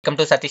Welcome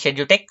to Satish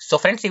EduTech. So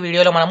friends, ఈ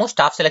వీడియోలో మనము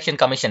స్టాఫ్ సెలక్షన్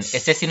కమిషన్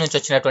SSC నుంచి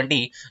వచ్చినటువంటి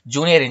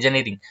జూనియర్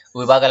ఇంజనీరింగ్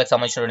విభాగాలకు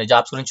సంబంధించినటువంటి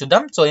జాబ్స్ గురించి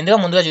చూద్దాం. సో ఇందులో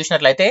ముందుగా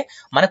చూసినట్లయితే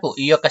మనకు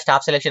ఈ యొక్క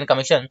staff selection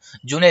commission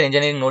junior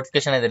engineering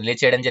notification అనేది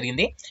రిలీజ్ చేయడం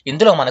జరిగింది.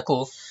 ఇందులో మనకు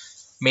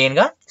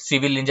మెయిన్గా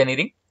civil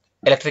engineering,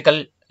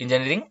 electrical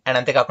engineering and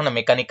అంతేకాకుండా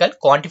మెకానికల్,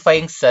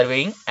 క్వాంటిఫైయింగ్,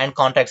 సర్వేయింగ్ అండ్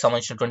కాంట్రాక్ట్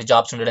సంబంధించినటువంటి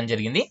జాబ్స్ ఉండడం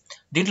జరిగింది.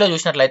 దీంట్లో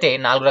చూసినట్లయితే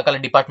 4 రకాల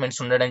డిపార్ట్మెంట్స్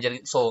ఉండడం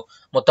జరిగింది. సో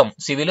మొత్తం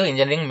సివిల్,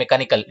 ఇంజనీరింగ్,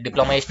 మెకానికల్,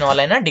 డిప్లొమా చేసిన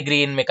వాళ్ళైనా డిగ్రీ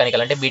ఇన్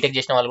మెకానికల్ అంటే బీటెక్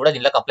చేసిన వాళ్ళు కూడా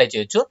దీనిలోకి అప్లై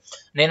చేయొచ్చు.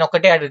 నేను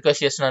ఒకటే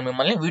రిక్వెస్ట్ చేస్తున్నాను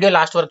మిమ్మల్ని, వీడియో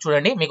లాస్ట్ వరకు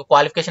చూడండి. మీకు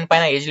క్వాలిఫికేషన్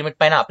పైన, ఏజ్ లిమిట్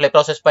పైన, అప్లై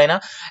ప్రాసెస్ పైన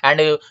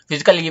అండ్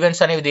ఫిజికల్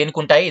ఈవెంట్స్ అనేవి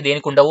దేనికి ఉంటాయి,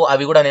 దేనికి ఉండవు,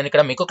 అవి కూడా నేను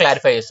ఇక్కడ మీకు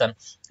క్లారిఫై చేస్తాను.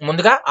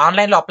 ముందుగా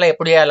ఆన్లైన్లో అప్లై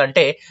ఎప్పుడు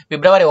చేయాలంటే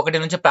ఫిబ్రవరి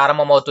 1 నుంచి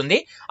ప్రారంభం అవుతుంది.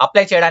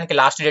 అప్లై చేయడానికి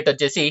లాస్ట్ డేట్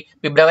వచ్చేసి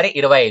ఫిబ్రవరి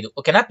 25.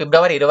 ఓకేనా,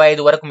 ఫిబ్రవరి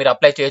 25 వరకు మీరు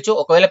అప్లై చేయొచ్చు.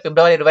 ఒకవేళ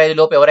ఫిబ్రవరి 25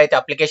 లోపు ఎవరైతే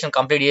అప్లికేషన్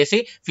కంప్లీట్ చేసి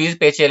ఫీజు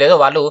పే చేయలేదో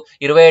వాళ్ళు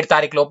 27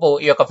 తారీఖు లోపు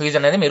ఈ యొక్క ఫీజు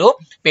అనేది మీరు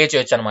పే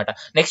చేయొచ్చు అనమాట.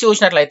 నెక్స్ట్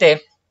చూసినట్లయితే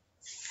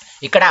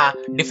ఇక్కడ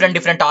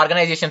డిఫరెంట్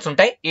ఆర్గనైజేషన్స్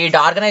ఉంటాయి. ఈ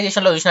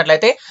ఆర్గనైజేషన్ లో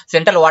చూసినట్లయితే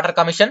central water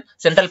commission,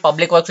 central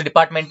public works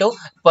department,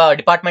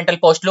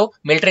 departmental పోస్టులు,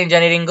 military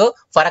engineering,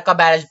 Farakka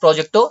barrage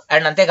project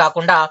and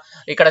అంతేకాకుండా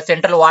ఇక్కడ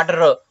central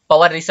water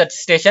power research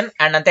station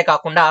and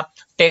అంతేకాకుండా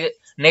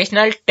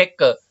national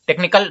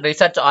technical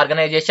research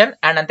organisation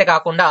and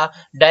అంతేకాకుండా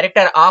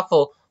డైరెక్టర్ ఆఫ్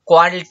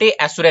క్వాలిటీ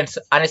అష్యూరెన్స్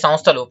అనే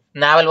సంస్థలు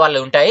నావల్ వాళ్ళు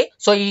ఉంటాయి.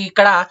 సో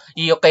ఇక్కడ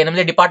ఈ యొక్క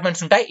 8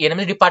 డిపార్ట్మెంట్స్ ఉంటాయి.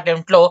 8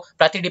 డిపార్ట్మెంట్ లో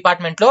ప్రతి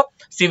డిపార్ట్మెంట్ లో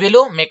సివిల్,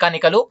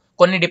 మెకానికల్,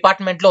 కొన్ని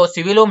డిపార్ట్మెంట్ లో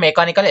సివిల్,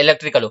 మెకానికల్,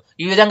 ఎలక్ట్రికల్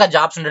ఈ విధంగా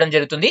జాబ్స్ ఉండడం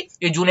జరుగుతుంది.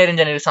 ఈ జూనియర్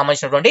ఇంజనీరింగ్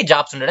సంబంధించినటువంటి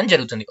జాబ్స్ ఉండడం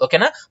జరుగుతుంది.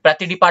 ఓకేనా,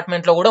 ప్రతి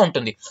డిపార్ట్మెంట్ లో కూడా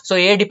ఉంటుంది. సో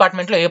ఏ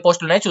డిపార్ట్మెంట్ లో ఏ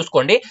పోస్టులు ఉన్నాయో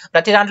చూసుకోండి.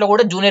 ప్రతి దాంట్లో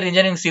కూడా జూనియర్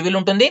ఇంజనీరింగ్ సివిల్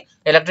ఉంటుంది,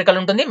 ఎలక్ట్రికల్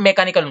ఉంటుంది,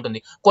 మెకానికల్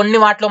ఉంటుంది. కొన్ని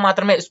వాటిలో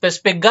మాత్రమే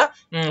స్పెసిఫిక్ గా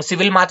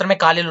సివిల్ మాత్రమే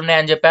ఖాళీలు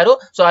ఉన్నాయని చెప్పారు.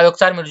 సో అవి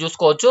ఒకసారి మీరు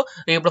చూసుకోవచ్చు.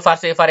 ఇప్పుడు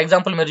ఫర్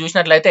ఎగ్జాంపుల్ మీరు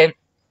చూసినట్లయితే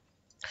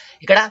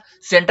ఇక్కడ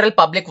సెంట్రల్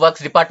పబ్లిక్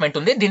వర్క్స్ డిపార్ట్మెంట్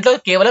ఉంది. దీంట్లో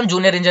కేవలం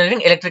జూనియర్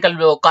ఇంజనీరింగ్, ఎలక్ట్రికల్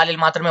ఖాళీలు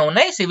మాత్రమే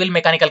ఉన్నాయి, సివిల్,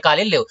 మెకానికల్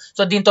ఖాళీలు లేవు.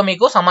 సో దీంతో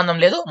మీకు సంబంధం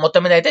లేదు.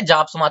 మొత్తం మీద అయితే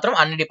జాబ్స్ మాత్రం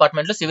అన్ని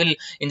డిపార్ట్మెంట్లు సివిల్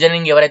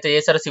ఇంజనీరింగ్ ఎవరైతే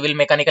చేశారో, సివిల్,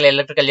 మెకానికల్,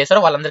 ఎలక్ట్రికల్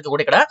చేశారో వాళ్ళందరికీ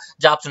కూడా ఇక్కడ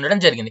జాబ్స్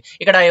ఉండడం జరిగింది.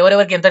 ఇక్కడ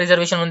ఎవరెవరికి ఎంత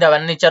రిజర్వేషన్ ఉంది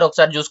అవన్నీ ఇచ్చారో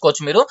ఒకసారి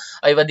చూసుకోవచ్చు మీరు.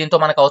 దీంతో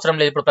మనకు అవసరం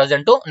లేదు ఇప్పుడు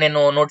ప్రజెంట్.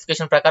 నేను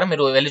నోటిఫికేషన్ ప్రకారం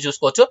మీరు వెళ్ళి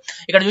చూసుకోవచ్చు.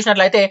 ఇక్కడ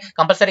చూసినట్లయితే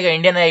కంపల్సరీగా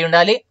ఇండియన్ అయి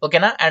ఉండాలి.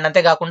 ఓకేనా, అండ్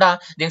అంతేకాకుండా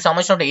దీనికి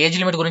సంబంధించిన ఏజ్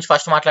లిమిట్ గురించి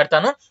ఫస్ట్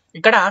మాట్లాడతాను.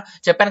 ఇక్కడ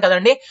చెప్పాను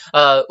కదండి,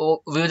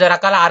 వివిధ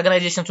రకాల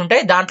ఆర్గనైజేషన్స్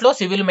ఉంటాయి. దాంట్లో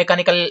సివిల్,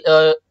 మెకానికల్,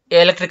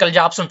 ఎలక్ట్రికల్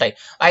జాబ్స్ ఉంటాయి.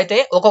 అయితే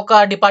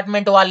ఒక్కొక్క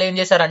డిపార్ట్మెంట్ వాళ్ళు ఏం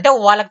చేశారంటే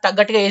వాళ్ళకి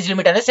తగ్గట్టుగా ఏజ్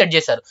లిమిట్ అనేది సెట్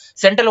చేశారు.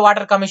 Central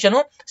water commission,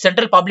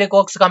 central public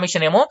works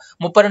commission ఏమో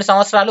 32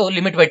 సంవత్సరాలు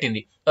లిమిట్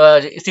పెట్టింది,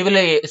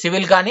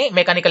 సివిల్ కానీ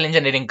మెకానికల్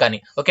ఇంజనీరింగ్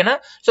కానీ. ఓకేనా,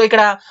 సో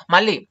ఇక్కడ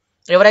మళ్ళీ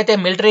ఎవరైతే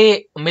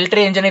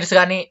మిలిటరీ ఇంజనీర్స్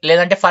కానీ,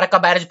 లేదంటే ఫరక్కా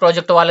బ్యారేజ్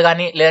ప్రాజెక్ట్ వాళ్ళు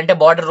కానీ, లేదంటే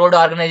బార్డర్ రోడ్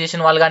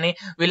ఆర్గనైజేషన్ వాళ్ళు కానీ,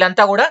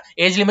 వీళ్ళంతా కూడా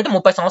ఏజ్ లిమిట్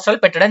 30 సంవత్సరాలు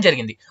పెట్టడం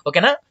జరిగింది.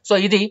 ఓకేనా, సో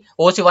ఇది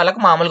ఓసీ వాళ్ళకు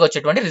మామూలుగా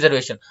వచ్చేటువంటి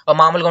రిజర్వేషన్,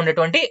 మామూలుగా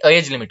ఉండేటువంటి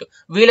ఏజ్ లిమిట్.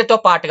 వీళ్ళతో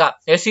పాటుగా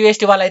ఎస్సీ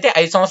ఎస్టీ వాళ్ళైతే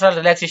 5 సంవత్సరాల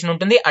రిలాక్సేషన్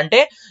ఉంటుంది.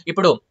 అంటే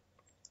ఇప్పుడు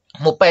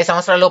 30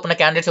 సంవత్సరాల లోపున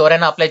క్యాండిడేట్స్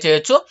ఎవరైనా అప్లై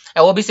చేయొచ్చు.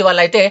 ఓబీసీ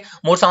వాళ్ళు అయితే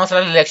 3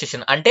 సంవత్సరాల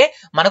రిలాక్సేషన్, అంటే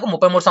మనకు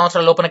 33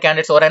 సంవత్సరాల లోపున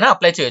క్యాండిడేట్స్ ఎవరైనా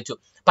అప్లై చేయొచ్చు.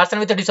 పర్సన్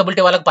విత్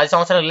డిసబిలిటీ వాళ్ళకి 10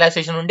 సంవత్సరాల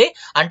రిలాక్సేషన్ ఉండి,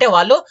 అంటే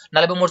వాళ్ళు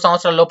 43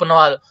 సంవత్సరాల లోపున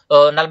వాళ్ళు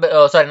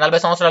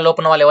 40 సంవత్సరాల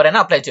లోపున వాళ్ళు ఎవరైనా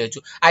అప్లై చేయొచ్చు.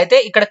 అయితే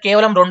ఇక్కడ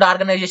కేవలం 2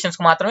 ఆర్గనైజేషన్స్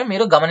కు మాత్రమే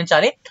మీరు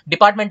గమనించాలి.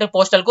 డిపార్ట్మెంటల్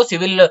పోస్టల్ కు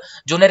సివిల్,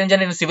 జూనియర్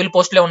ఇంజనీరింగ్ సివిల్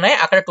పోస్టులే ఉన్నాయి.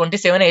 అక్కడ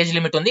 27 ఏజ్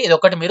లిమిట్ ఉంది. ఇది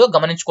ఒకటి మీరు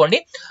గమనించుకోండి.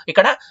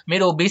 ఇక్కడ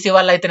మీరు బీసీ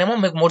వాళ్ళు అయితేనేమో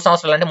మీకు 3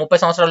 సంవత్సరాలు అంటే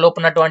 30 సంవత్సరాల లోపు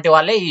ఉన్నటువంటి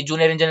వాళ్ళే ఈ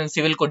జూనియర్ ఇంజనీరింగ్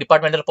సివిల్ కు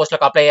డిపార్ట్మెంటల్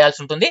పోస్టులకు అప్లై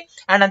చేయాల్సి ఉంటుంది.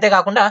 అండ్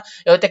అంతేకాకుండా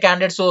ఎవరైతే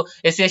క్యాండిడేట్స్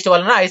ఎస్సీ ఎస్టీ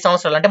వాళ్ళ 5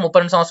 సంవత్సరాలు అంటే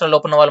 32 సంవత్సరాల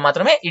లోపు ఉన్న వాళ్ళు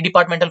మాత్రమే ఈ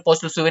డిపార్ట్మెంటల్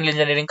పోస్టులు సివిల్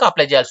ఇంజనీరింగ్ కు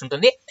అప్లై చేయాల్సి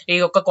ఉంటుంది. ఈ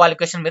యొక్క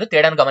క్వాలిఫికేషన్ మీరు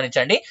తేడాను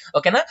గమనించండి.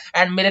 ఓకేనా,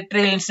 అండ్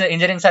మిలిటరీ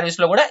ఇంజనీరింగ్ సర్వీస్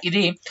లో కూడా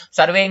ఇది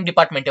సర్వేయింగ్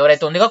డిపార్ట్మెంట్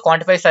ఎవరైతే ఉందో,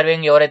 క్వాంటిఫై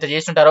సర్వేయింగ్ ఎవరైతే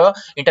చేస్తుంటారో,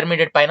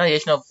 ఇంటర్మీడియట్ పైన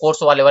చేసిన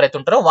కోర్సు వాళ్ళు ఎవరైతే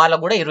ఉంటారో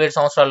వాళ్ళకు కూడా 27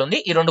 సంవత్సరాలు ఉంది.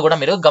 ఈ 2 కూడా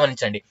మీరు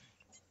గమనించండి.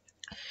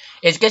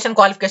 ఎడ్యుకేషన్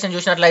క్వాలిఫికేషన్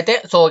చూసినట్లయితే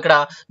సో ఇక్కడ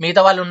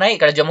మిగతా వాళ్ళు ఉన్నాయి,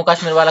 ఇక్కడ జమ్మూ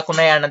కాశ్మీర్ వాళ్ళకు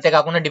ఉన్నాయి. అండ్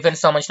అంతేకాకుండా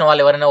డిఫెన్స్ సంబంధించిన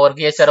వాళ్ళు ఎవరైనా వర్క్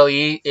చేశారో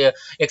ఈ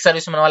ఎక్స్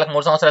సర్వీస్ మన వాళ్ళకి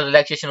 3 సంవత్సరాల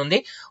రిలాక్సేషన్ ఉంది.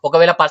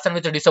 ఒకవేళ పర్సన్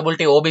విత్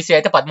డిసబిలిటీ ఓబీసీ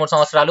అయితే 13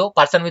 సంవత్సరాలు,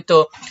 person with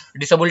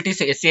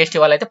disabilities SC ST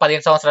వాళ్ళు అయితే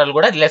 15 సంవత్సరాలు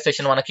కూడా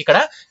రిలాక్సేషన్ మనకి ఇక్కడ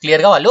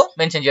క్లియర్ గా వాళ్ళు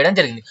మెన్షన్ చేయడం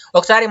జరిగింది.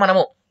 ఒకసారి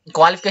మనము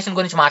క్వాలిఫికేషన్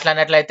గురించి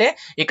మాట్లాడినట్లయితే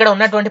ఇక్కడ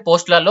ఉన్నటువంటి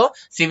పోస్టులలో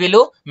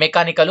సివిల్,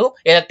 మెకానికల్,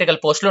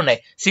 ఎలక్ట్రికల్ పోస్టులు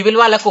ఉన్నాయి. సివిల్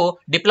వాళ్ళకు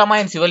డిప్లొమా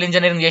ఇన్ సివిల్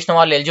ఇంజనీరింగ్ చేసిన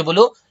వాళ్ళు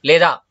ఎలిజిబుల్,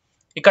 లేదా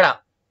ఇక్కడ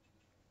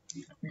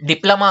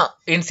diploma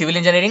in civil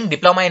engineering,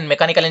 diploma in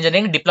mechanical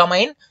engineering, diploma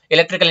in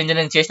electrical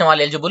engineering చేసిన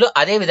వాళ్ళు ఎలిజిబుల్.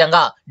 అదే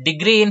విధంగా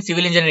డిగ్రీ ఇన్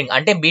సివిల్ ఇంజనీరింగ్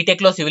అంటే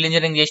బీటెక్ లో సివిల్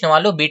ఇంజనీరింగ్ చేసిన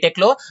వాళ్ళు, బీటెక్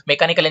లో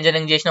మెకానికల్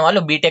ఇంజనీరింగ్ చేసిన వాళ్ళు,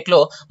 బీటెక్ లో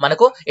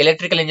మనకు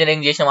ఎలక్ట్రికల్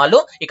ఇంజనీరింగ్ చేసిన వాళ్ళు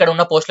ఇక్కడ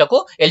ఉన్న పోస్టులకు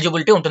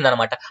ఎలిజిబిలిటీ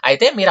ఉంటుందన్నమాట.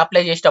 అయితే మీరు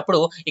అప్లై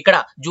చేసేటప్పుడు ఇక్కడ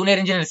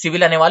జూనియర్ ఇంజనీర్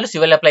సివిల్ అనే వాళ్ళు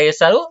సివిల్ అప్లై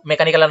చేస్తారు,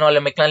 మెకానికల్ అనే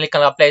వాళ్ళు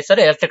మెకానికల్ అప్లై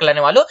చేస్తారు, ఎలక్ట్రికల్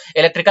అనే వాళ్ళు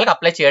ఎలక్ట్రికల్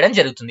అప్లై చేయడం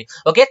జరుగుతుంది.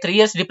 ఓకే, 3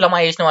 years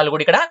డిప్లొమా చేసిన వాళ్ళు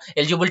కూడా ఇక్కడ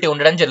ఎలిజిబిలిటీ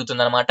ఉండడం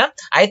జరుగుతుంది అనమాట.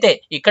 అయితే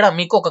ఇక్కడ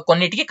మీకు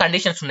కొన్నిటికి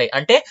కండిషన్స్ ఉన్నాయి.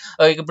 అంటే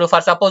ఇప్పుడు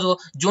for suppose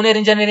junior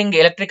engineering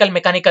electrical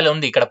mechanical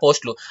ఉంది ఇక్కడ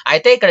పోస్టులు.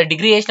 అయితే ఇక్కడ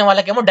డిగ్రీ చేసిన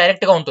వాళ్ళకేమో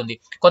డైరెక్ట్ గా ఉంటుంది.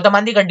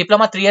 కొంతమంది ఇక్కడ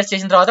డిప్లొమా 3 years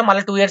చేసిన తర్వాత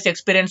మళ్ళీ 2 years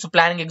experience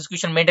planning,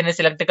 execution, maintenance,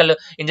 electrical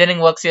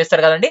engineering works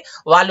చేస్తారు కదండి,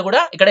 వాళ్ళు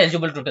కూడా ఇక్కడ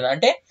ఎలిజిబిలిటీ ఉంటుంది.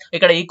 అంటే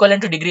ఇక్కడ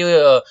ఈక్వలెంట్ డిగ్రీ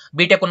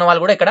బీటెక్ ఉన్న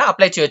వాళ్ళు కూడా ఇక్కడ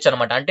అప్లై చేయొచ్చు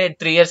అనమాట. అంటే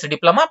 3 years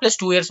డిప్లొమా ప్లస్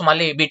 2 years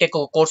మళ్ళీ బీటెక్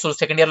కోర్సు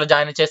సెకండ్ ఇయర్ లో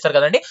జాయిన్ చేస్తారు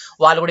కదండి,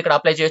 వాళ్ళు కూడా ఇక్కడ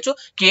అప్లై చేయొచ్చు.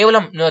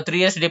 కేవలం 3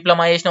 years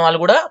డిప్లొమా చేసిన వాళ్ళు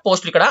కూడా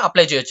పోస్టులు ఇక్కడ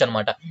అప్లై చేయొచ్చు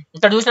అనమాట.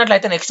 ఇక్కడ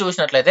చూసినట్లయితే నెక్స్ట్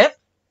చూసినట్లయితే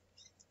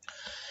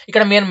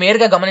ఇక్కడ మీరు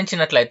నేరుగా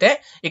గమనించినట్లయితే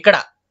ఇక్కడ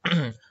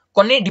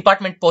కొన్ని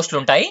డిపార్ట్మెంట్ పోస్టులు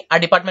ఉంటాయి. ఆ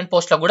డిపార్ట్మెంట్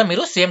పోస్టులకు కూడా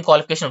మీరు సేమ్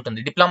క్వాలిఫికేషన్ ఉంటుంది.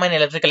 డిప్లొమా ఇన్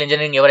ఎలక్ట్రికల్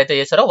ఇంజనీరింగ్ ఎవరైతే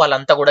చేస్తారో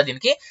వాళ్ళంతా కూడా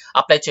దీనికి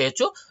అప్లై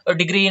చేయొచ్చు.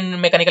 డిగ్రీ ఇన్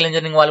మెకానికల్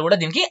ఇంజనీరింగ్ వాళ్ళు కూడా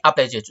దీనికి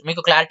అప్లై చేయొచ్చు.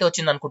 మీకు క్లారిటీ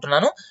వచ్చింది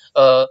అనుకుంటున్నాను.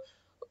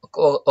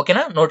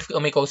 ఓకేనా?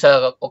 మీకు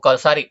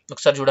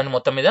ఒకసారి చూడండి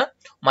మొత్తం మీద.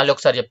 మళ్ళీ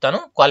ఒకసారి చెప్తాను.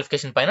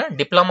 క్వాలిఫికేషన్ పైన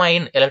diploma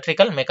in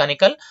electrical,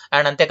 mechanical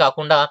and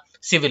అంతేకాకుండా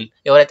సివిల్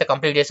ఎవరైతే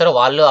కంప్లీట్ చేస్తారో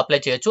వాళ్ళు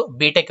అప్లై చేయొచ్చు.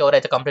 బీటెక్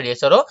ఎవరైతే కంప్లీట్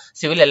చేస్తారో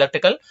సివిల్,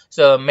 ఎలక్ట్రికల్,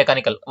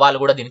 మెకానికల్ వాళ్ళు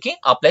కూడా దీనికి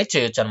అప్లై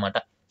చేయొచ్చు అనమాట.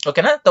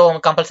 ఓకేనా? సో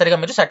కంపల్సరీగా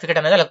మీరు సర్టిఫికేట్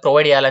అనేది అలా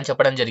ప్రొవైడ్ చేయాలని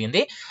చెప్పడం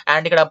జరిగింది.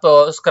 అండ్ ఇక్కడ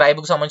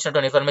స్క్రైబ్కి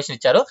సంబంధించినటువంటి ఇన్ఫర్మేషన్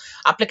ఇచ్చారు.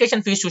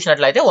 అప్లికేషన్ ఫీజు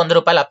చూసినట్లయితే 100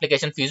 రూపాయల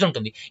అప్లికేషన్ ఫీజు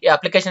ఉంటుంది. ఈ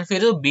application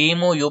fee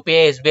Bheem,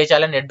 UPI, SBI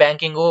చాలెన్, net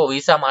banking,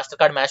 visa, master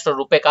card, master,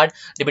 RuPay card,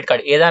 debit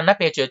card ఏదన్నా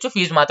పే చేయొచ్చు.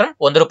 ఫీజు మాత్రం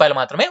 100 రూపాయలు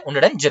మాత్రమే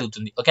ఉండడం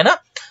జరుగుతుంది. ఓకేనా?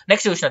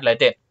 నెక్స్ట్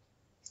చూసినట్లయితే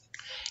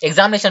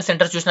ఎగ్జామినేషన్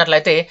సెంటర్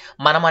చూసినట్లయితే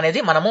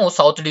మనము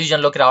సౌత్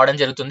డివిజన్ లోకి రావడం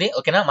జరుగుతుంది.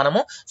 ఓకేనా? మనము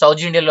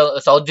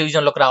సౌత్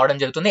డివిజన్ లోకి రావడం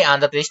జరుగుతుంది.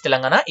 ఆంధ్రప్రదేశ్,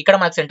 తెలంగాణ. ఇక్కడ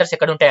మనకు సెంటర్స్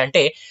ఎక్కడ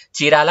ఉంటాయంటే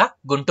చీరాల,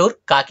 గుంటూరు,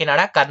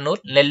 కాకినాడ,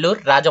 కర్నూలు, నెల్లూరు,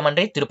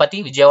 రాజమండ్రి,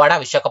 తిరుపతి, విజయవాడ,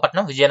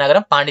 విశాఖపట్నం,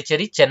 విజయనగరం,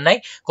 పాండిచ్చేరి, చెన్నై,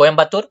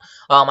 కోయంబత్తూర్,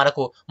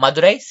 మనకు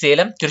Madurai,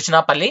 Salem,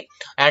 Tiruchirappalli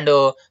and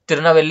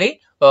Tirunelveli,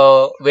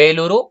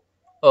 Vellore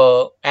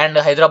and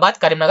Hyderabad,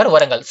 Karimnagar,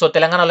 Warangal. So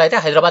తెలంగాణలో అయితే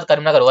హైదరాబాద్,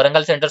 కరీంనగర్,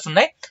 వరంగల్ సెంటర్స్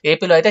ఉన్నాయి.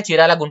 ఏపీలో అయితే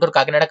చీరాల, గుంటూరు,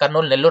 కాకినాడ,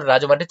 కర్నూలు, నెల్లూరు,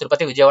 రాజమండ్రి,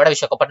 తిరుపతి, విజయవాడ,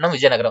 విశాఖపట్నం,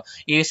 విజయనగరం.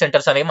 ఈ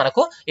సెంటర్స్ అనేవి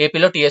మనకు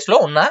ఏపీలో టీఎస్ లో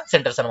ఉన్న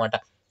సెంటర్స్ అనమాట.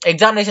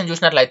 ఎగ్జామినేషన్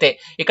చూసినట్లయితే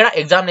ఇక్కడ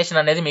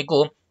ఎగ్జామినేషన్ అనేది మీకు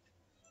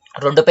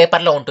 2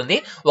 పేపర్లో ఉంటుంది.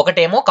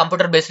 ఒకటేమో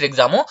కంప్యూటర్ బేస్డ్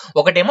ఎగ్జామ్,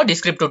 ఒకటేమో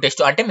డిస్క్రిప్టివ్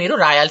టెస్ట్. అంటే మీరు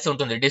రాయాల్సి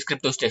ఉంటుంది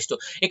డిస్క్రిప్టివ్ టెస్ట్.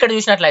 ఇక్కడ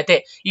చూసినట్లయితే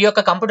ఈ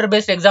యొక్క కంప్యూటర్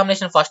బేస్డ్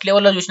ఎగ్జామినేషన్ ఫస్ట్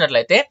లెవెల్లో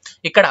చూసినట్లయితే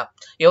ఇక్కడ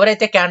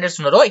ఎవరైతే క్యాండిడేట్స్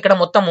ఉన్నారో ఇక్కడ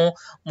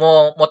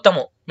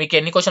మొత్తము మీకు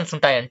ఎన్ని క్వశ్చన్స్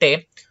ఉంటాయంటే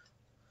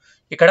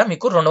ఇక్కడ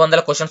మీకు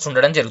 200 క్వశ్చన్స్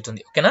ఉండడం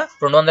జరుగుతుంది. ఓకేనా?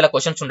 200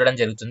 క్వశ్చన్స్ ఉండడం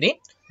జరుగుతుంది.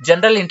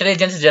 జనరల్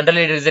ఇంటెలిజెన్స్, జనరల్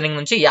రీజనింగ్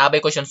నుంచి 50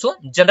 క్వశ్చన్స్,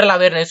 జనరల్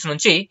అవేర్నెస్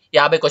నుంచి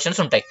 50 క్వశ్చన్స్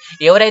ఉంటాయి.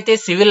 ఎవరైతే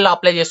సివిల్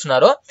అప్లై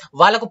చేస్తున్నారో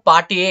వాళ్ళకు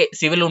పార్ట్ ఏ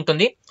సివిల్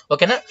ఉంటుంది.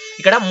 ఓకేనా?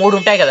 ఇక్కడ 3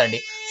 ఉంటాయి కదండి.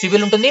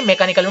 సివిల్ ఉంటుంది,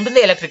 మెకానికల్ ఉంటుంది,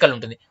 ఎలక్ట్రికల్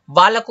ఉంటుంది.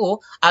 వాళ్ళకు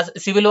ఆ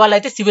సివిల్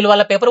వాళ్ళైతే సివిల్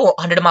వాళ్ళ పేపర్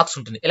 100 మార్క్స్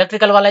ఉంటుంది.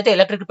 ఎలక్ట్రికల్ వాళ్ళైతే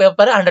ఎలక్ట్రిక్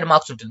పేపర్ 100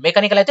 మార్క్స్ ఉంటుంది.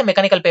 మెకానికల్ అయితే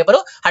మెకానికల్ పేపర్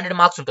 100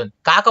 మార్క్స్ ఉంటుంది.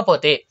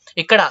 కాకపోతే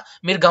ఇక్కడ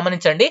మీరు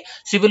గమనించండి,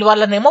 సివిల్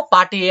వాళ్ళనేమో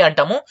పార్ట్ ఏ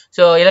అంటాము,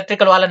 so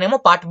electrical వాళ్ళనేమో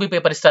part B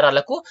paper ఇస్తారు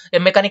వాళ్ళకు,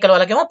 మెకానికల్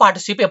వాళ్ళకేమో పార్ట్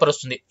సి పేపర్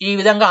వస్తుంది. ఈ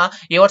విధంగా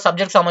ఎవరి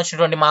సబ్జెక్ట్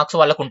సంబంధించినటువంటి మార్క్స్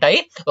వాళ్ళకు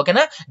ఉంటాయి.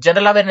 ఓకేనా?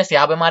 జనరల్ అవేర్నెస్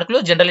 50 మార్కులు,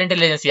 జనరల్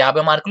ఇంటెలిజెన్స్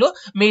 50 మార్కులు,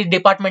 మీ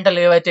డిపార్ట్మెంటల్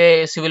ఏవైతే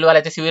సివిల్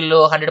వాళ్ళైతే సివిల్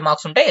 100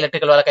 మార్క్స్ ఉంటాయి,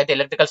 ఎలక్ట్రికల్ వాళ్ళకైతే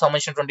ఎలక్ట్రికల్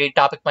సంబంధించినటువంటి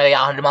టాపిక్ మీద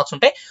 100 మార్క్స్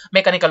ఉంటాయి,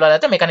 మెకానికల్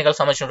వాళ్ళైతే మెకానికల్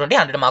సంబంధించినటువంటి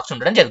 100 మార్క్స్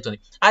ఉండడం జరుగుతుంది.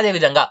 అదే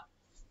విధంగా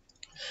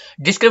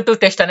డిస్క్రిప్టివ్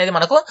టెస్ట్ అనేది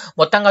మనకు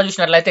మొత్తంగా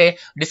చూసినట్లయితే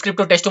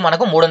డిస్క్రిప్టివ్ టెస్ట్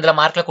మనకు 300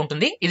 మార్కులకు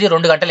ఉంటుంది. ఇది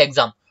 2 గంటల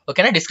ఎగ్జామ్.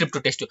 ఓకేనా?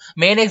 డిస్క్రిప్టివ్ టెస్ట్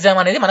మెయిన్ ఎగ్జామ్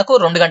అనేది మనకు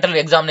 2 గంటలు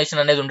ఎగ్జామినేషన్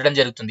అనేది ఉండడం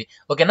జరుగుతుంది.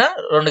 ఓకేనా?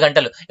 2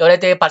 గంటలు.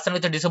 ఎవరైతే పర్సన్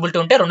విత్ డిసబిలిటీ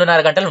ఉంటే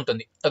 2.5 గంటలు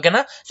ఉంటుంది.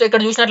 ఓకేనా? సో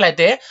ఇక్కడ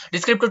చూసినట్లయితే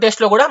డిస్క్రిప్టివ్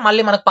టెస్ట్ లో కూడా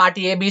మళ్ళీ మనకు పార్ట్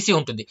ఏబిసి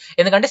ఉంటుంది.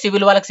 ఎందుకంటే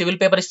సివిల్ వాళ్ళకి సివిల్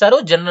పేపర్ ఇస్తారు,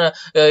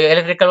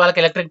 ఎలక్ట్రికల్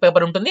వాళ్ళకి ఎలక్ట్రిక్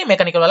పేపర్ ఉంటుంది,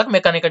 మెకానికల్ వాళ్ళకి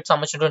మెకానికల్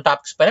సంబంధించిన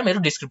టాపిక్స్ పైన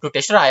మీరు డిస్క్రిప్టివ్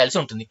టెస్ట్ రాయాల్సి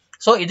ఉంటుంది.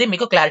 సో ఇది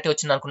మీకు క్లారిటీ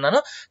వచ్చింది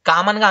అనుకున్నాను.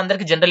 కామన్ గా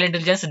అందరికి జనరల్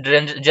ఇంటెలిజెన్స్,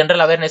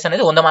 జనరల్ అవేర్నెస్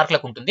అనేది 100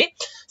 మార్కులకు ఉంటుంది.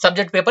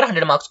 సబ్జెక్ట్ పేపర్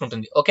 100 మార్క్స్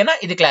ఉంటుంది. ఓకేనా?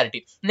 ఇది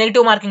క్లారిటీ.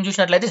 నెగిటివ్ మార్కింగ్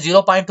చూసినట్లయితే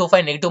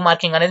 0.25 నెగిటివ్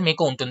మార్కింగ్ అనేది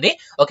మీకు ఉంటుంది.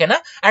 ఓకేనా?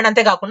 అండ్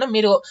అంతేకాకుండా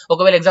మీరు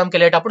ఒకవేళ ఎగ్జామ్కి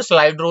వెళ్ళేటప్పుడు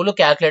slide rule,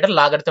 calculator,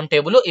 logarithm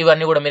table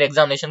ఇవన్నీ కూడా మీరు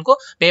ఎగ్జామినేషన్ కు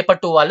పేపర్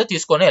 2 వాళ్ళు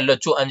తీసుకొని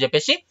వెళ్ళొచ్చు అని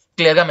చెప్పేసి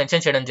క్లియర్ గా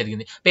మెన్షన్ చేయడం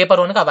జరిగింది.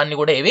 పేపర్ 1 కి అవన్నీ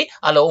కూడా ఏవి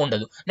అలో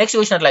ఉండదు. నెక్స్ట్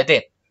చూసినట్లయితే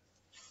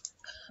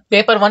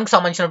పేపర్ 1 కి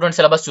సంబంధించినటువంటి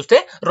సిలబస్ చూస్తే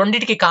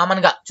రెండింటికి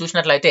కామన్ గా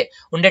చూసినట్లయితే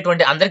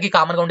ఉండేటువంటి అందరికీ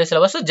కామన్ గా ఉండే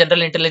syllabus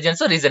general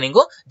intelligence, reasoning,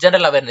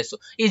 general awareness.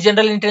 ఈ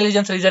జనరల్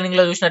ఇంటెలిజెన్స్, రీజనింగ్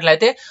లో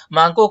చూసినట్లయితే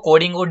మనకు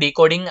coding,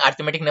 decoding,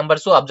 arithmetic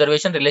numbers,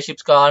 observation,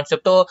 relationships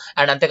concept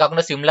and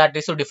అంతేకాకుండా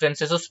similarities,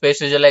 differences, space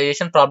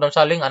visualisation, problem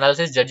solving,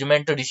 analysis,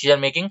 judgement,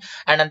 decision making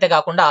and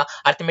అంతేకాకుండా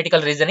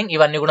అర్థమెటికల్ రీజనింగ్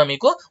ఇవన్నీ కూడా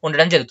మీకు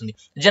ఉండడం జరుగుతుంది.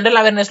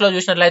 జనరల్ అవేర్నెస్ లో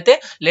చూసినట్లయితే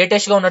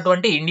లేటెస్ట్ గా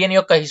ఉన్నటువంటి ఇండియన్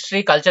యొక్క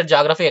history, culture,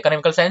 geography,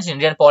 economical science,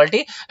 Indian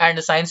polity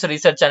and science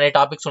research అనే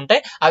టాపిక్స్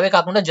ఉంటాయి. అవే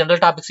కాకుండా జనరల్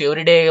టాపిక్స్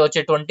ఎవ్రీడే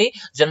వచ్చేటువంటి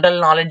జనరల్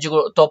నాలెడ్జ్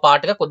తో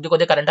పాటుగా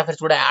కొద్ది కరెంట్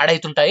అఫైర్స్ కూడా యాడ్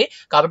అవుతుంటాయి.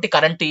 కాబట్టి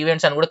కరెంట్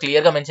ఈవెంట్స్ అని కూడా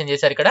క్లియర్ గా మెన్షన్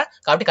చేశారు ఇక్కడ.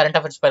 కాబట్టి కరెంట్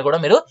అఫైర్స్ పై కూడా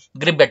మీరు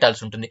గ్రిప్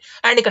పెట్టాల్సి ఉంటుంది.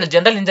 అండ్ ఇక్కడ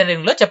జనరల్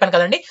ఇంజనీరింగ్ లో చెప్పాను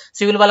కదండి,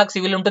 సివిల్ వాళ్ళకి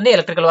సివిల్ ఉంటుంది,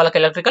 ఎలక్ట్రికల్ వాళ్ళకి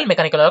ఎలక్ట్రికల్,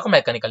 మెకానికల్ వాళ్ళకి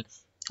మెకానికల్.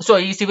 సో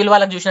ఈ సివిల్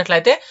వాళ్ళకి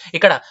చూసినట్లయితే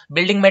ఇక్కడ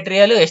building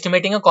material,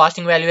 estimating,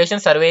 casting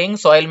valuation, surveying,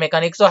 soil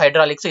mechanics,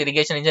 hydraulics,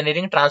 irrigation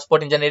engineering,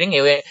 transport engineering,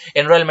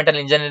 environmental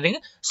engineering,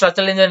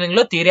 structural engineering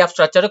లో theory of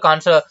structure,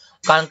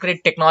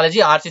 concrete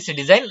technology, RCC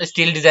design,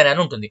 steel design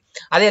అని ఉంటుంది.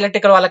 అదే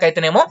electrical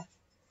వాళ్ళకైతేనేమో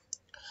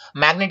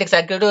magnetic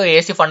circuit,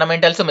 AC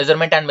fundamentals,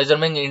 measurement and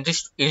measurement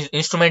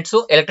instruments,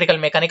 electrical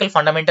mechanical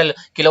fundamental,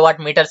 kilowatt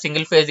metre,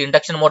 single phase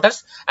induction Motors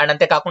and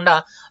అంతేకాకుండా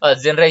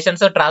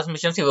generations,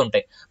 transmissions ఇవి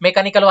ఉంటాయి.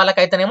 Mechanical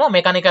వాళ్ళకైతేనేమో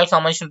mechanical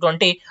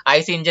సంబంధించినటువంటి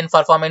IC engine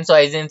performance,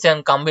 IC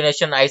engine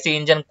combination, IC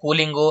engine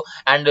cooling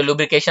and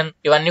lubrication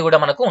ఇవన్నీ కూడా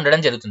మనకు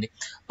ఉండడం జరుగుతుంది.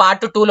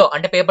 Part 2లో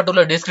అంటే పేపర్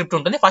 2లో డిస్క్రిప్ట్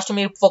ఉంటుంది. ఫస్ట్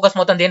మీ ఫోకస్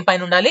మొత్తం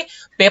దేనిపైన ఉండాలి,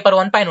 పేపర్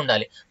 1 పైన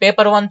ఉండాలి.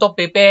 పేపర్ 1తో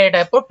ప్రిపేర్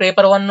అయ్యేటప్పుడు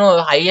పేపర్ 1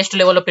 హైయెస్ట్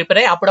లెవెల్లో ప్రిపేర్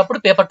అయ్యి అప్పుడప్పుడు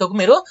పేపర్ 2కు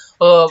మీరు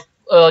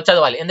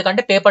చదవాలి.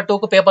 ఎందుకంటే పేపర్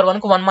 2కు పేపర్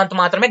 1కు 1 మంత్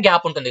మాత్రమే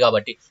గ్యాప్ ఉంటుంది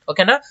కాబట్టి.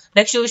 ఓకేనా.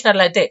 నెక్స్ట్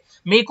చూసినట్లయితే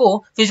మీకు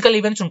ఫిజికల్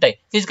ఈవెంట్స్ ఉంటాయి.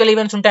 ఫిజికల్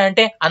ఈవెంట్స్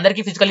ఉంటాయంటే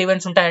అందరికీ ఫిజికల్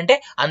ఈవెంట్స్ ఉంటాయంటే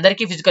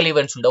అందరికీ ఫిజికల్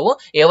ఈవెంట్స్ ఉండవు.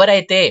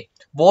 ఎవరైతే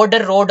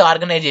బోర్డర్ రోడ్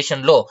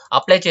ఆర్గనైజేషన్ లో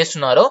అప్లై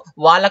చేస్తున్నారో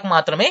వాళ్ళకు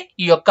మాత్రమే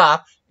ఈ యొక్క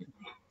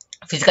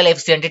ఫిజికల్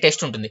ఎఫిషియెంటీ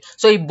టెస్ట్ ఉంటుంది.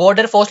 సో ఈ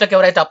బోర్డర్ పోస్ట్లకు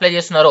ఎవరైతే అప్లై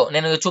చేస్తున్నారో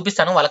నేను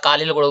చూపిస్తాను, వాళ్ళ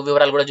ఖాళీలు కూడా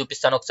వివరాలు కూడా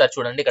చూపిస్తాను. ఒకసారి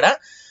చూడండి, ఇక్కడ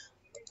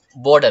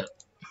బోర్డర్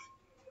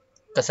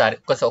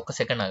ఒక్క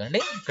సెకండ్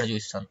ఆగండి, ఇక్కడ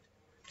చూపిస్తాను.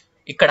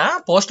 ఇక్కడ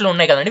పోస్టులు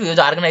ఉన్నాయి కదండి, వివిధ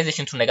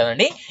ఆర్గనైజేషన్స్ ఉన్నాయి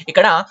కదండి.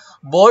 ఇక్కడ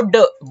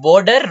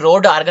border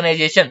road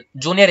organisation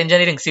junior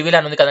engineering civil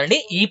అని ఉంది కదండి.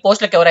 ఈ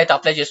పోస్టులకు ఎవరైతే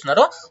అప్లై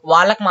చేస్తున్నారో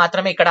వాళ్ళకి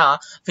మాత్రమే ఇక్కడ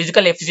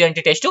physical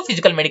efficiency test,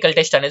 physical medical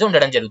test అనేది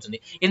ఉండడం జరుగుతుంది.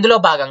 ఇందులో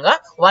భాగంగా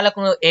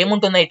వాళ్ళకు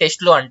ఏముంటుంది ఈ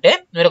టెస్ట్ లో అంటే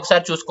మీరు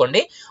ఒకసారి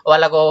చూసుకోండి.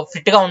 వాళ్ళకు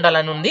ఫిట్ గా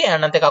ఉండాలని ఉంది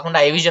అండ్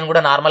అంతేకాకుండా ఐ విజన్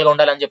కూడా నార్మల్ గా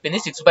ఉండాలని చెప్పింది.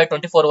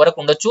 6/24 వరకు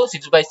ఉండొచ్చు,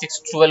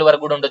 6/6/12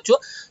 వరకు కూడా ఉండొచ్చు.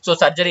 సో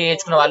సర్జరీ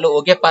చేయించుకున్న వాళ్ళు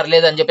ఓకే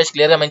పర్లేదు అని చెప్పేసి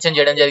క్లియర్ గా మెన్షన్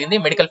చేయడం జరిగింది.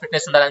 మెడికల్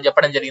ఫిట్నెస్ ఉండాలని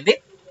చెప్పడం జరిగింది.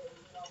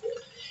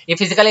 ఈ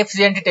ఫిజికల్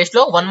ఎఫిషియెంటీ టెస్ట్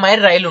లో 1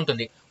 మైల్ రైలు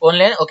ఉంటుంది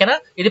ఓన్లీ. ఓకేనా.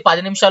 ఇది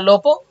 10 నిమిషాల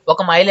లోపు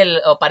 1 మైల్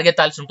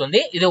పరిగెత్తాల్సి ఉంటుంది.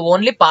 ఇది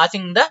only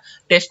passing the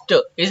test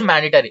is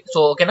mandatory. So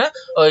ఓకేనా,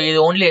 ఇది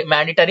ఓన్లీ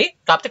మ్యాండేటరీ,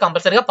 కాకపోతే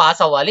కంపల్సరీగా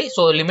పాస్ అవ్వాలి.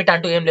 సో లిమిట్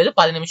అంటూ ఏం లేదు,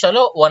 10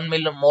 నిమిషాల్లో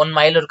 1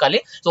 మైల్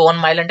ఉరకాలి. సో 1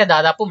 మైల్ అంటే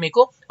దాదాపు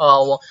మీకు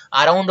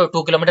అరౌండ్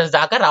 2 కిలోమీటర్స్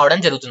దాకా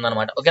రావడం జరుగుతుంది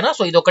అనమాట. ఓకేనా.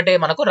 సో ఇది ఒకటే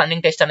మనకు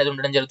రన్నింగ్ టెస్ట్ అనేది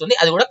ఉండడం జరుగుతుంది.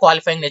 అది కూడా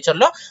క్వాలిఫైయింగ్ నేచర్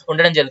లో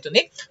ఉండడం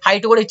జరుగుతుంది.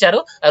 హైట్ కూడా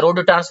ఇచ్చారు.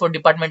 రోడ్డు ట్రాన్స్పోర్ట్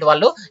డిపార్ట్మెంట్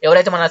వాళ్ళు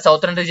ఎవరైతే మన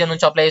సౌతర్న్ రీజియన్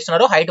నుంచి అప్లై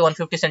చేస్తున్నారో హైట్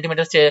 150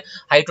 సెంటీమీటర్స్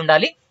హైట్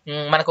ఉండాలి.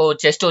 మనకు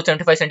చెస్ట్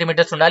 75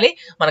 సెంటీమీటర్స్ ఉండాలి.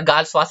 మన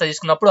గాల్ శ్వాస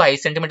తీసుకున్నప్పుడు 5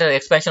 సెంటీమీటర్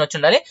ఎక్స్పాన్షన్ వచ్చి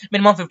ఉండాలి.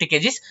 మినిమం 50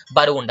 kgs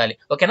బరువు ఉండాలి.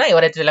 ఓకేనా.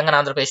 ఎవరైతే తెలంగాణ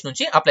ఆంధ్రప్రదేశ్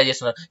నుంచి అప్లై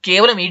చేస్తున్నారు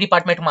కేవలం ఈ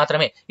డిపార్ట్మెంట్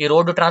మాత్రమే, ఈ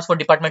రోడ్డు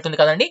ట్రాన్స్పోర్ట్ డిపార్ట్మెంట్ ఉంది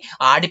కదండి,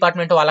 ఆ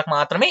డిపార్ట్మెంట్ వాళ్ళకి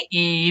మాత్రమే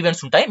ఈ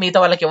ఈవెంట్స్ ఉంటాయి.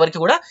 మిగతా వాళ్ళకి ఎవరికి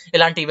కూడా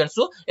ఇలాంటి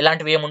ఈవెంట్స్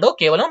ఇలాంటివి ఏముండవు.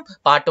 కేవలం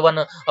పార్ట్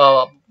 1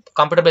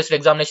 కంప్యూటర్ బేస్డ్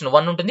ఎగ్జామినేషన్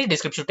 1 ఉంటుంది,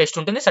 డిస్క్రిప్టివ్ టెస్ట్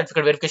ఉంటుంది,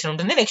 సర్టిఫికేట్ వెరిఫికేషన్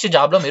ఉంటుంది. నెక్స్ట్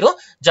జాబ్ లో మీరు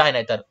జాయిన్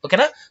అవుతారు.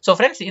 ఓకేనా. సో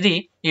ఫ్రెండ్స్ ఇది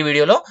ఈ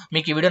వీడియోలో.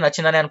 మీకు ఈ వీడియో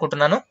నచ్చిందని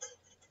అనుకుంటున్నాను.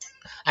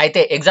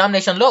 అయితే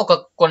ఎగ్జామినేషన్ లో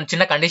కొన్ని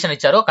చిన్న కండిషన్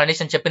ఇచ్చారు.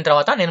 కండిషన్ చెప్పిన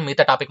తర్వాత నేను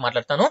మిగతా టాపిక్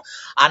మాట్లాడతాను.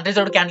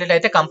 అన్రిజర్వ్డ్ క్యాండిడేట్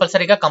అయితే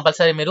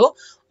కంపల్సరీ మీరు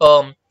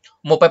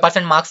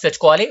 30% మార్క్స్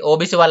తెచ్చుకోవాలి.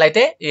 ఓబీసీ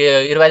వాళ్ళైతే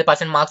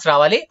 25% మార్క్స్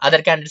రావాలి.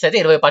 అదర్ క్యాండిడేట్స్ అయితే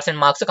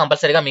 20% మార్క్స్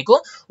కంపల్సరీగా మీకు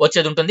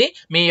వచ్చేది ఉంటుంది.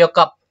 మీ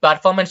యొక్క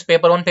పర్ఫార్మెన్స్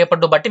పేపర్ 1 పేపర్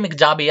 2 బట్టి మీకు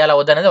జాబ్ ఇవ్వాలా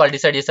వద్దనేది వాళ్ళు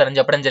డిసైడ్ చేస్తారని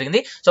చెప్పడం జరిగింది.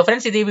 సో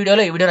ఫ్రెండ్స్ ఇది ఈ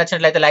వీడియో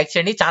నచ్చినట్లయితే లైక్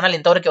చేయండి. ఛానల్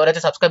ఇంతవరకు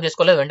ఎవరైతే సబ్స్క్రైబ్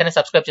చేసుకోలేదో వెంటనే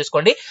సబ్స్క్రైబ్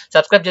చేసుకోండి.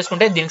 సబ్స్క్రైబ్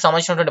చేసుకుంటే దీనికి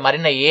సంబంధించినటువంటి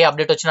మరిన్ని ఏ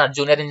అప్డేట్ వచ్చినా,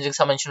 జూనియర్ ఇంజనీరింగ్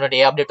సంబంధించినటువంటి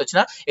ఏ అప్డేట్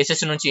వచ్చినా,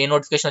 ఎస్ఎస్సీ నుంచి ఏ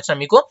నోటిఫికేషన్ వచ్చినా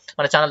మీకు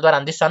మన ఛానల్ ద్వారా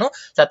అందిస్తాను.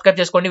 సబ్స్క్రైబ్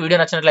చేసుకోండి. వీడియో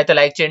నచ్చినట్లయితే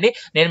లైక్ చేయండి.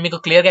 నేను మీకు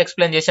క్లియర్ గా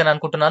ఎక్స్ప్లెయిన్ చేశాను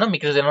అనుకుంటున్నాను.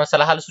 మీకు ఏమైనా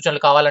సలహాలు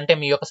సూచనలు కావాలంటే,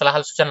 మీ యొక్క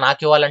సలహాలు సూచనలు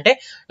నాకు ఇవ్వాలంటే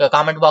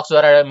కామెంట్ బాక్స్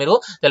ద్వారా మీరు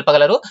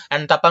తెలుపగలరు.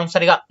 అండ్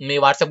తప్పనిసరిగా మీ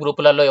వాట్సాప్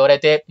గ్రూపులలో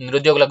ఎవరైతే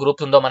నిరుద్యోగుల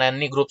గ్రూప్ ఉందో మన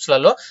అన్ని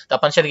గ్రూప్స్లలో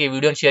తప్పనిసరిగా ఈ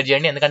వీడియోని షేర్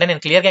చేయండి. ఎందుకంటే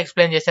నేను క్లియర్ గా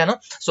ఎక్స్ప్లెయిన్ చేశాను.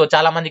 సో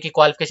చాలా మందికి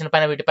క్వాలిఫికేషన్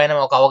పైన వీటిపైన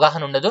ఒక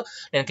అవగాహన ఉండదు.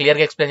 నేను క్లియర్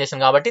గా ఎక్స్ప్లెయిన్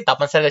చేశాను కాబట్టి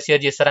తప్పనిసరిగా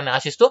షేర్ చేస్తారని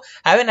ఆశిస్తూ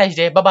have a nice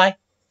day. Bye.